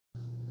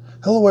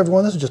Hello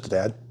everyone, this is Just a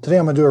Dad. Today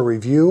I'm going to do a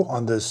review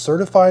on this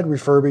certified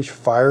refurbished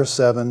Fire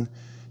 7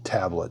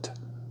 tablet.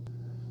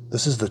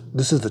 This is the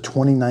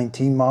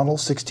 2019 model,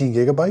 16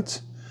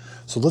 gigabytes.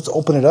 So let's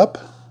open it up.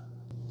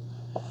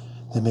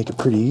 They make it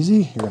pretty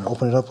easy. You're going to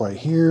open it up right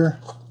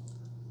here.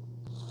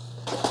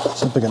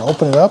 Simply going to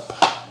open it up,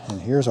 and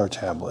here's our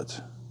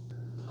tablet.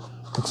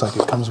 Looks like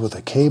it comes with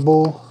a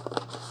cable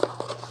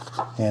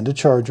and a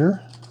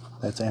charger.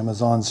 That's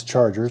Amazon's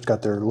charger. It's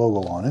got their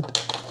logo on it.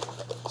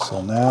 So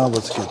now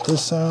let's get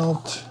this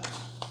out.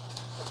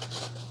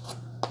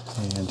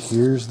 And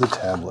here's the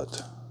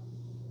tablet.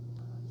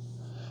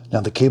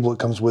 Now the cable it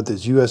comes with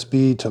is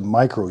USB to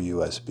micro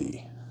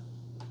USB.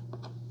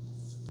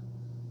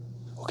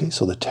 Okay,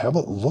 so the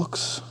tablet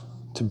looks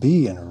to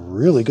be in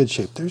really good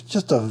shape. There's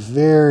just a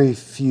very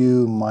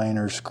few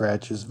minor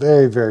scratches.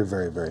 Very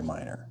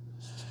minor.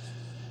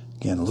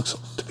 Again, it looks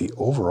to be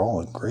overall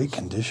in great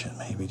condition.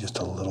 Maybe just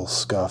a little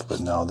scuff, but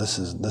no, this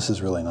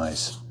is really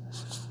nice.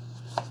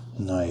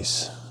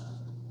 Nice.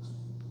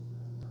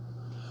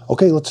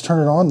 Okay, let's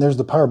turn it on. There's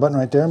the power button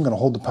right there. I'm going to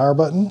hold the power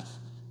button.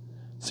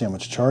 See how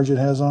much charge it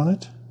has on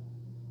it.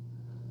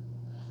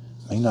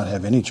 May not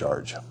have any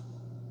charge.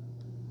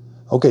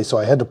 Okay, so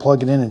I had to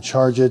plug it in and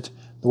charge it.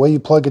 The way you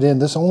plug it in,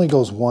 this only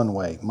goes one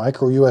way.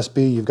 Micro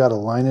USB, you've got to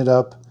line it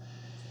up.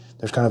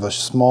 There's kind of a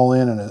small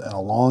end and a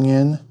long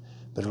end,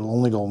 but it'll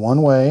only go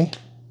one way.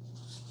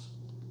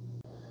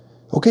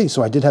 Okay,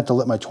 so I did have to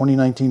let my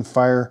 2019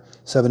 Fire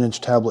 7-inch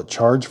tablet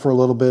charge for a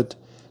little bit.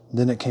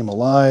 Then it came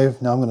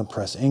alive. Now I'm going to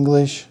press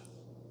English.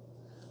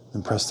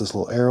 Then press this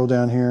little arrow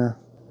down here.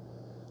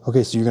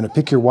 Okay, so you're going to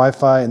pick your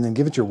Wi-Fi and then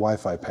give it your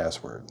Wi-Fi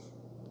password.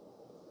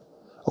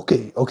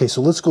 Okay,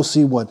 so let's go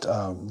see what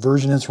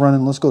version it's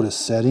running. Let's go to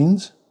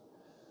Settings.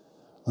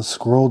 Let's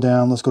scroll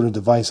down. Let's go to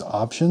Device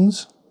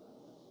Options.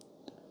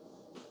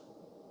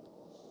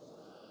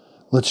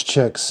 Let's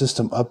check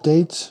System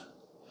Updates.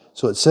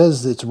 So it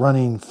says it's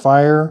running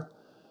Fire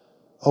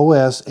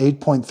OS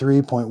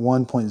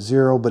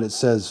 8.3.1.0, but it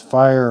says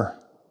Fire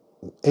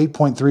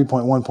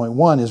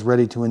 8.3.1.1 is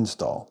ready to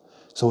install.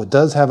 So it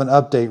does have an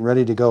update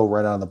ready to go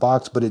right out of the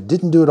box, but it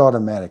didn't do it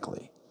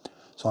automatically.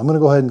 So I'm going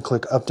to go ahead and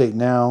click Update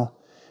Now,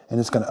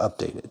 and it's going to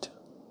update it.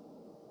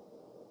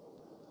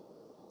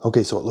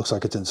 Okay, so it looks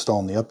like it's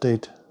installing the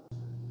update.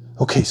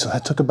 Okay, so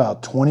that took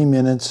about 20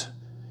 minutes.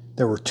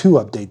 There were 2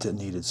 updates it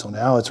needed, so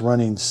now it's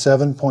running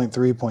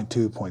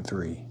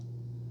 7.3.2.3.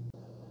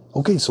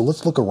 Okay, so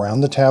let's look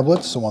around the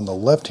tablet. So on the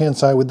left-hand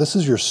side, this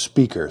is your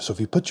speaker. So if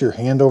you put your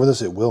hand over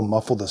this, it will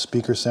muffle the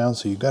speaker sound.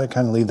 So you've got to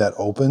kind of leave that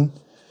open.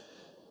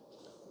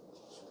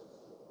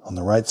 On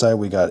the right side,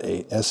 we got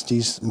a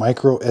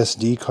micro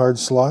SD card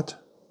slot.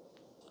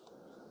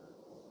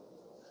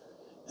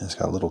 And it's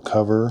got a little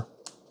cover.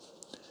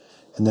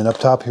 And then up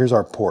top, here's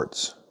our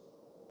ports.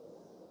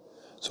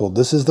 So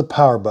this is the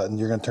power button.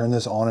 You're going to turn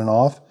this on and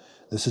off.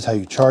 This is how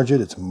you charge it.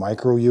 It's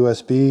micro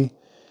USB.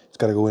 It's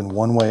got to go in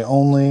one way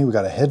only. We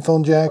got a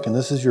headphone jack, and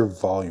this is your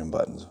volume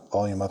buttons,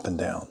 volume up and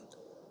down.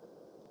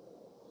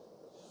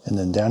 And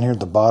then down here at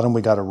the bottom,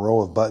 we got a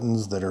row of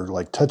buttons that are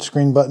like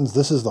touchscreen buttons.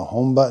 This is the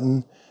home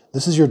button.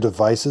 This is your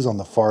devices on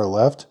the far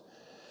left.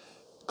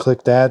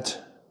 Click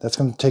that. That's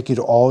going to take you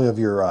to all of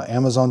your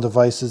Amazon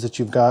devices that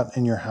you've got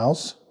in your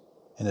house.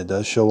 And it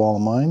does show all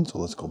of mine. So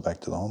let's go back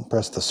to the home.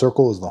 Press the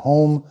circle as the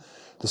home.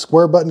 The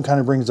square button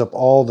kind of brings up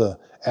all the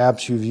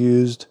apps you've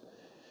used.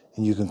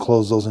 And you can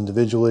close those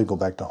individually, go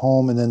back to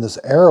home. And then this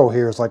arrow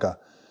here is like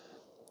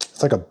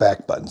it's like a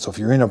back button. So if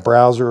you're in a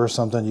browser or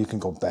something, you can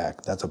go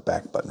back. That's a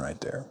back button right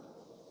there.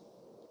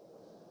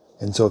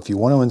 And so if you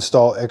want to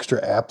install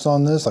extra apps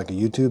on this, like a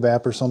YouTube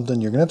app or something,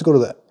 you're going to have to go to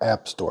the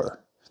App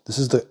Store. This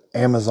is the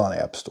Amazon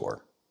App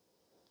Store.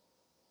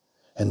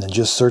 And then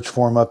just search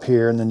for them up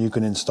here, and then you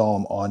can install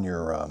them on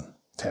your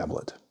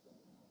tablet.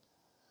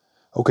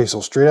 Okay,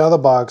 so straight out of the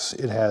box,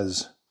 it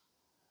has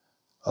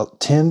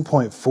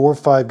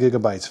 10.45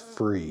 gigabytes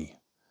free.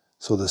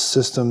 So the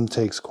system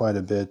takes quite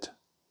a bit.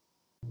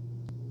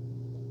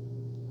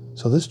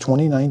 So this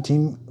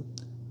 2019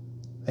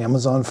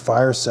 Amazon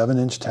Fire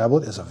 7-inch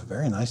tablet is a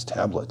very nice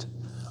tablet.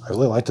 I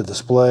really like the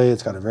display.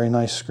 It's got a very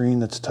nice screen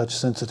that's touch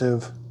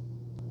sensitive.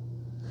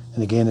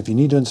 And again, if you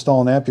need to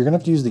install an app, you're going to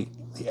have to use the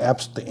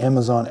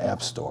Amazon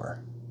App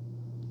Store.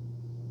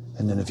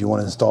 And then if you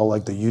want to install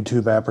like the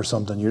YouTube app or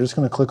something, you're just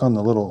going to click on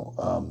the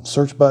little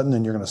search button,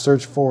 and you're going to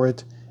search for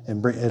it.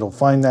 And it'll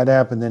find that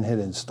app and then hit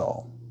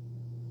install.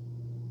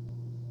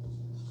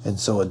 And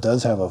so it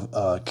does have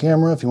a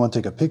camera. If you want to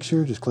take a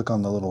picture, just click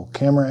on the little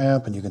camera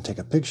app and you can take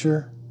a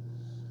picture.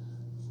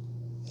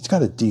 It's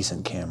got a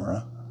decent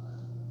camera.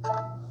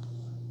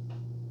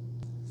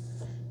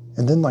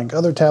 And then like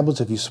other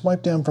tablets, if you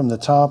swipe down from the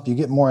top, you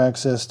get more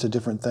access to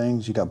different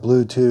things. You got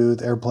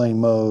Bluetooth, airplane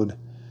mode.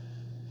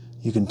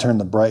 You can turn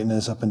the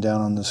brightness up and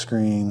down on the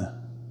screen.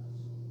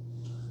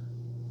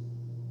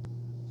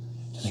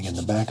 And again,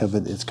 the back of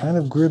it, it's kind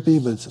of grippy,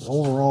 but it's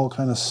overall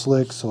kind of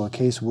slick, so a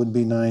case would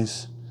be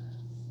nice.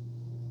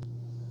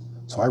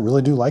 So I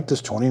really do like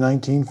this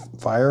 2019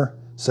 Fire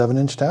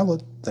 7-inch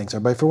tablet. Thanks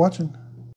everybody for watching.